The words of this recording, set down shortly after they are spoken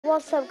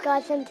What's up,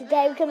 guys? And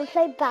today we're gonna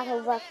play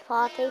Battle Bus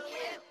Party.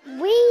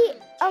 He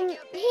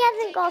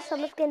hasn't got a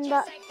summer skin,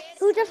 but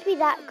he'll just be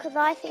that because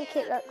I think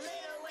it looks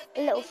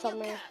a little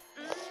summery.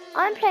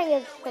 I'm playing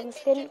as summer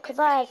skin because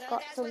I have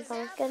got some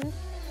summer skins,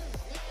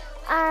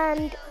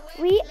 and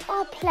we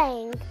are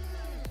playing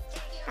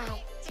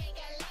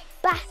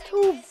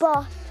Battle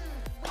Bus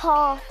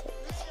Party.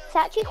 It's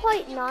actually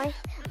quite nice,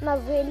 and I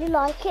really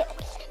like it.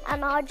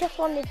 And I just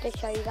wanted to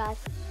show you guys.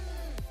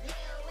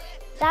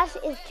 That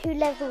is 2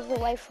 levels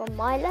away from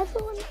my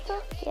level and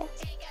stuff, yeah.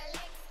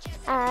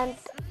 And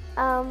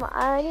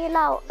I only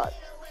allow.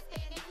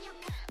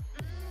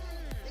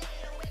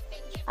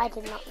 I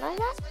did not know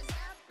that.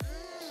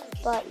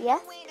 But yeah,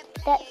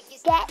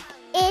 let's get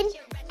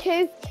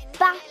into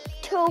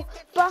Battle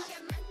Bus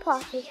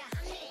Party.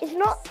 It's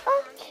not.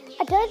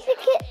 I don't think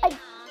it.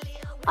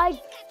 I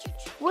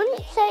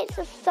wouldn't say it's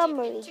a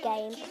summery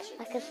game,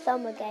 like a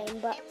summer game,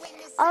 but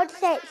I would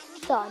say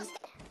it's fun.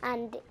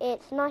 And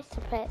it's nice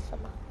to play at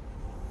summer.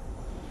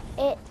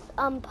 It's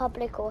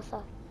public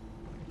also.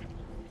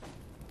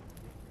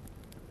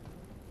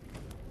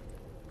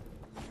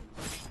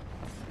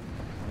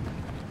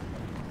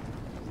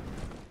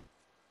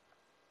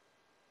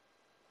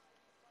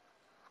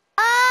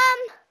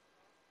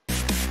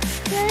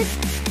 Good.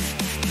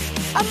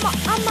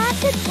 I'm at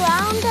the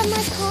ground and I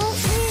can't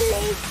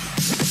really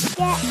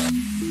get.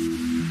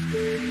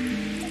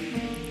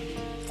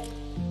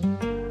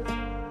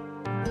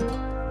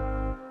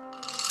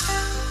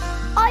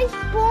 I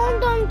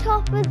spawned on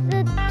top of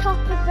the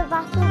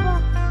battle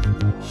bus.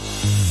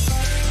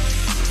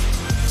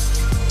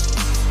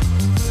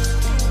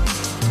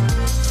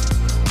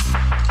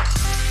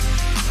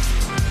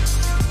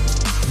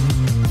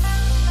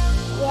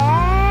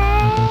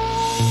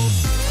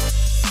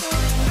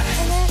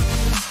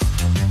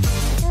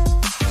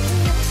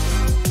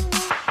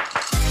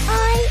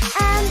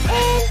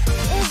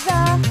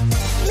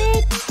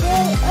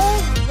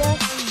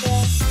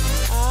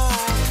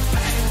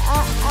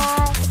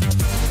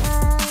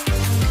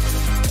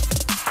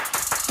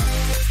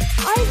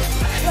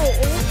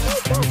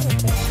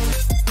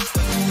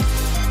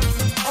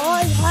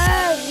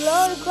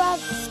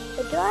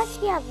 Do I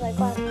actually have my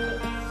gravity?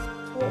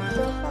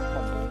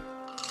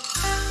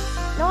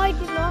 No, I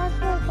do not have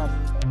my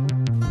gravity.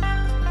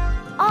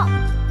 Oh!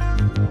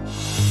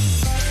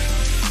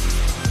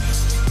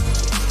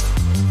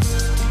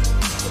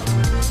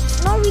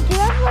 No, we do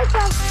have my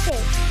gravity.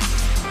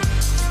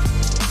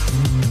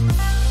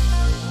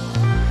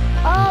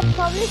 Oh,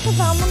 probably because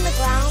I'm on the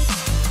ground.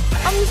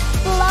 I'm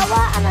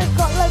slower and I've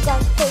got low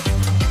gravity.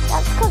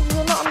 That's because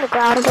you're not on the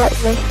ground like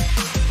me.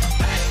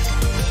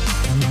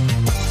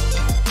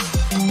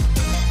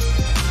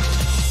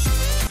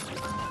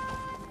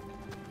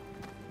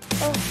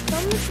 Oh,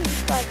 someone should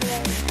by the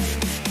way.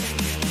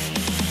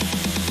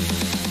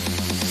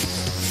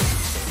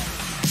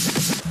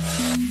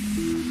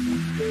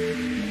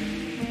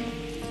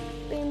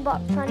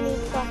 Greenbox, I need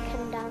so I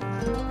can dance.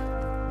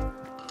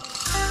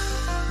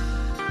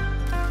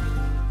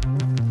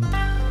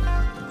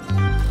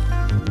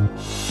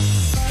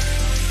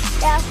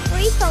 There are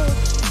 3 songs.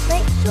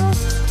 Make sure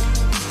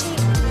you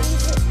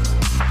music,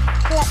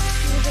 select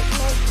music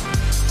mode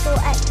for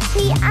XP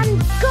and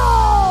go!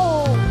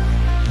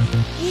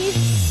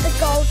 Use the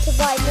gold to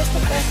buy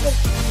mythic weapons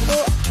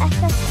for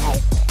SSA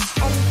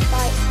and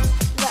fight.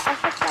 The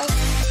SSA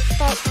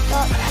fight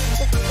starts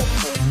after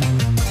 15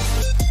 seconds.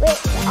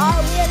 Which we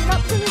are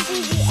not going to do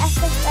the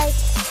SSA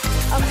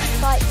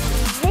fight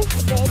in this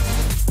bid,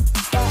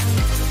 but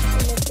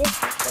in a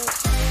different bid.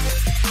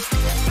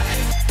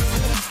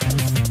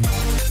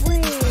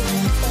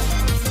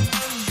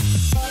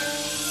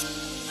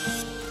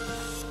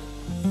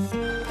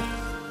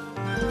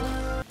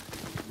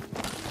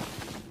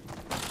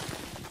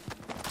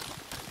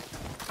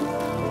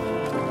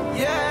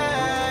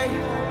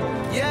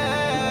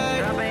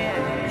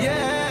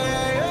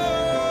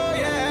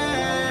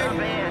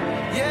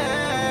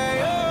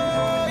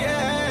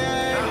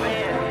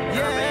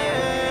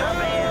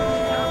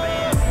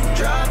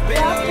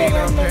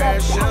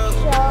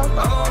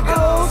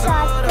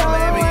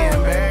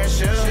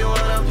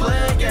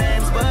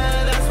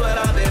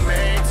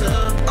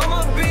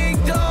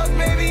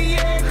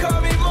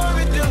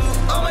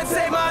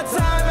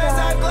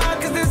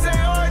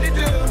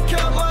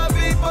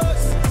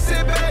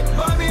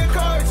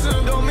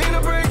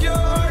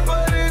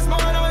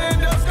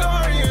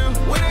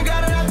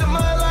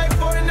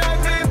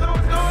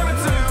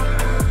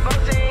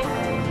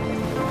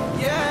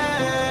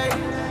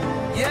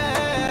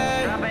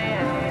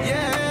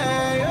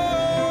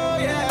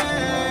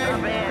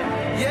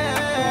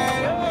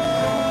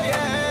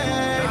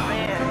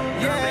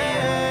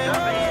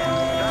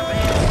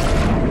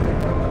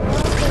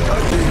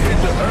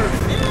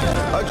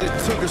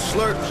 Took a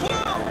slurp,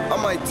 I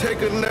might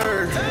take a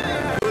nerd,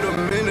 put him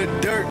in the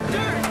dirt.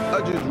 I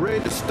just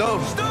read the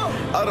stove,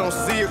 I don't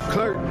see a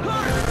clerk.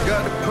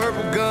 Got the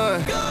purple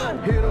gun,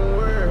 hit him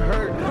where it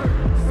hurt.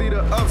 See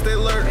the ups, they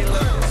lurk.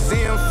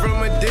 See him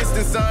from a distance.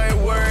 distance, I ain't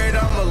worried,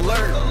 I'm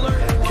alert.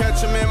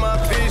 Catch him in my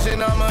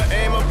vision, I'ma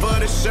aim above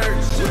the shirt.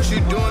 What you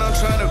doing? I'm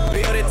trying to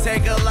build it,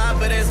 take a lot,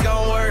 but it's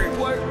gon' work.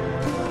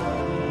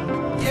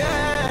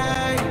 Yeah.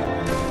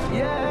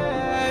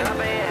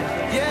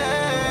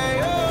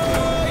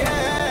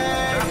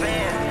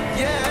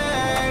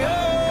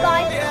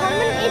 Guys,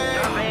 comment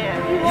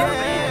if you want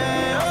to.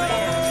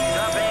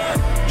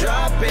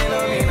 Drop in, I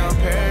mean, I'm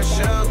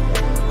parachute.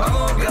 I'm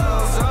gon' go,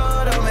 so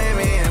don't make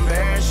me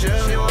embarrass you.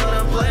 She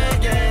wanna play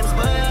games,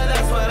 but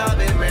that's what I've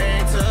been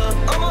married to.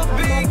 I'm a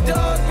big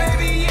dog,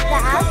 baby,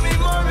 yeah, call me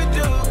Marvin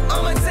Dude.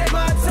 I'ma take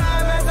my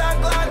time as I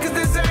glide, cause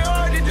this ain't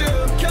hard to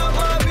do. Count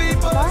my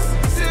people,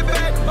 sit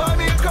back, buy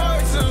me a car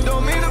soon.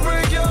 Don't mean to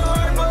break your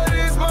heart, but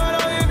it's mine,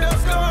 I'll end up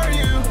scarring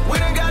you. We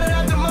done got it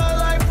after my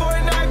life,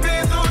 Fortnite,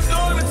 been through a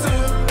storm or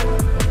two.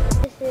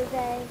 This is a...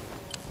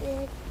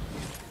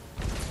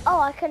 Oh,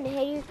 I couldn't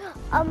hear you.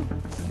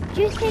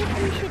 Do you think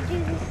we should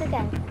do this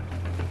again?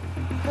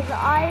 Because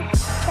I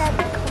said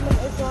comment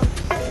if you want to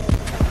see this.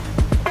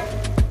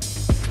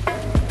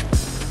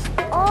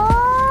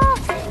 Oh,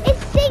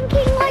 it's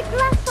sinking like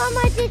last time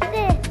I did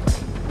this.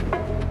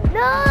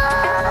 No!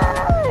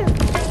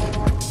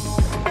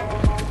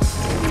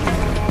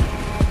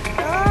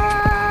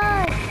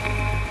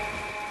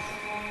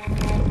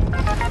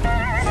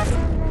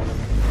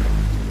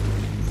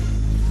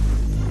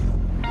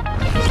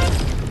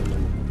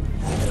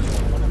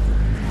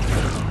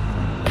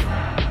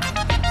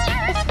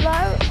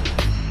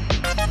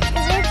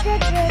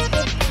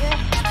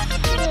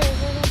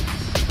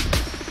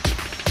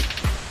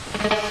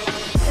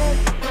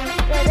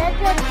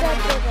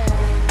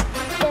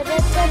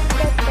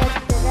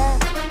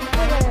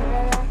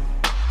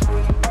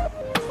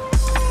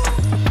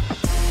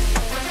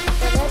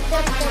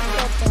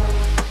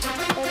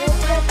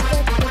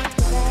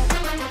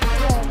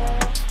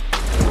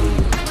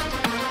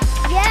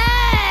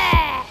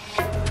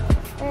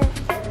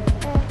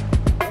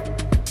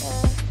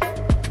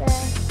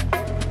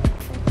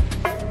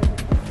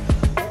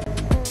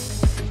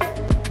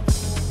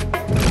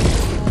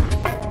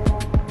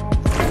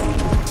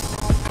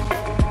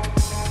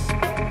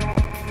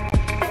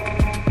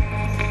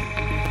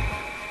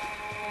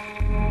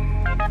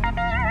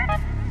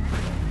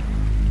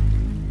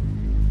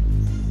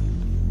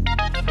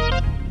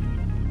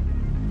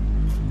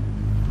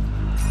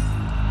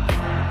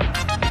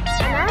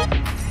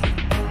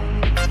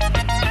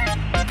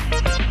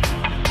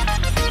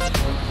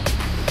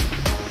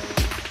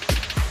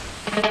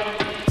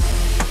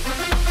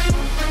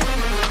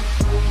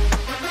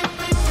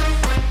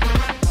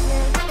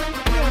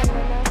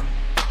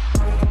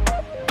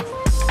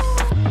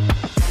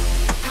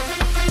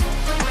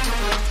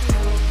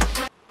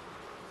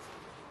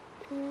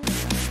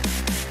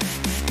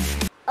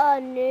 Oh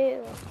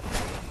no.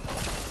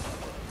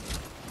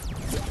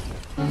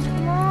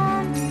 Come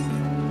on.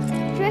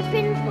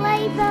 Dripping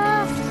flavor.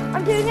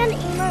 I'm doing an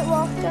emote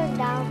whilst going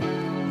down.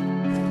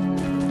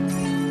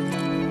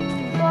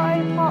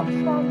 Sorry, Pops,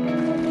 I'm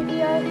doing a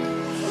video.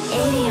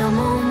 80, I'm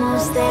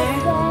almost there.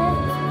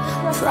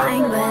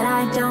 Flying, but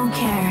I don't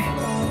care.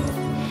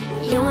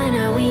 You and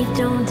I, we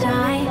don't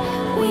die.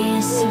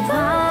 We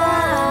survive.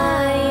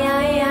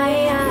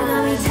 You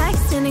got me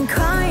texting and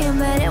crying,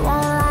 but it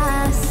won't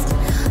last.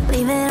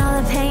 Leaving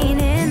all the pain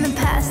in the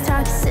past.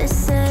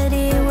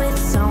 Toxicity with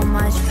so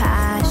much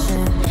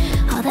passion.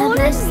 All the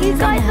best You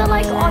guys are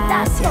like on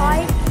that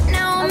side.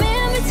 Now I'm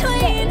in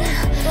between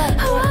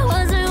who I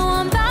was and who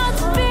I'm about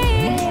to be.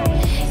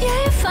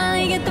 Yeah, you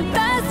finally get the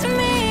best of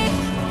me.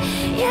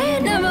 Yeah,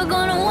 you're never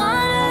gonna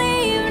wanna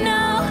leave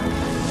now.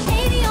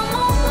 80, I'm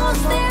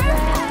almost there.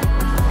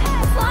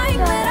 Flying,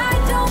 but I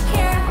don't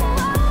care.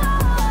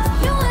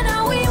 You and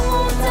I, we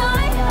won't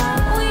die.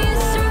 We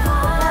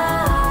survive.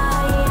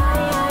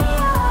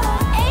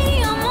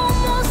 80, I'm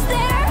almost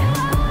there.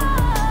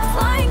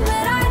 Flying,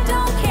 but I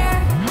don't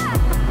care.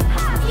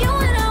 You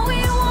and I, we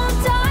won't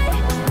die.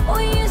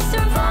 We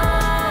survive.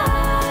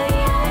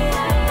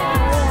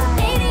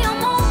 80,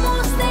 I'm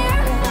almost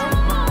there.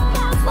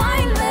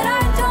 Flying, but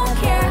I don't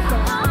care.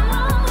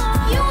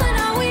 You and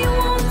I, we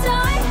won't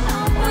die.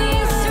 We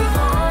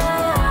survive.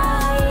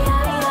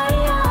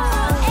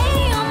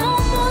 80, I'm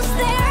almost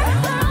there.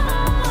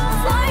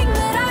 Flying,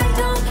 but I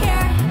don't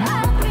care.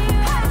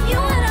 You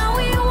and I,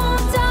 we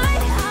won't die.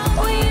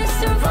 We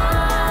survive.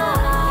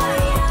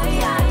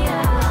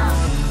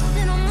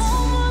 And I'm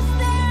almost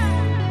there.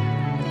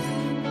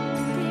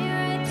 Be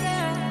right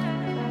there.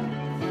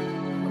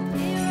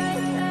 Be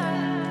right there.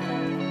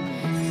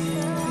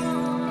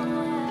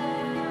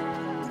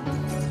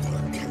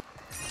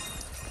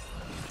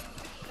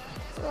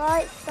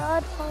 Right,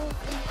 third one.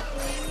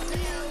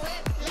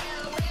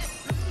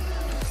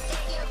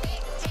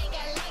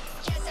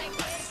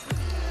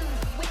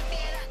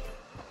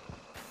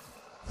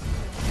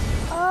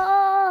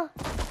 Oh,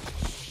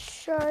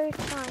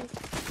 showtime.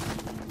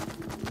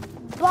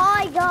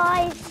 Bye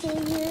guys, see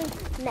you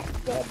next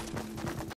vid.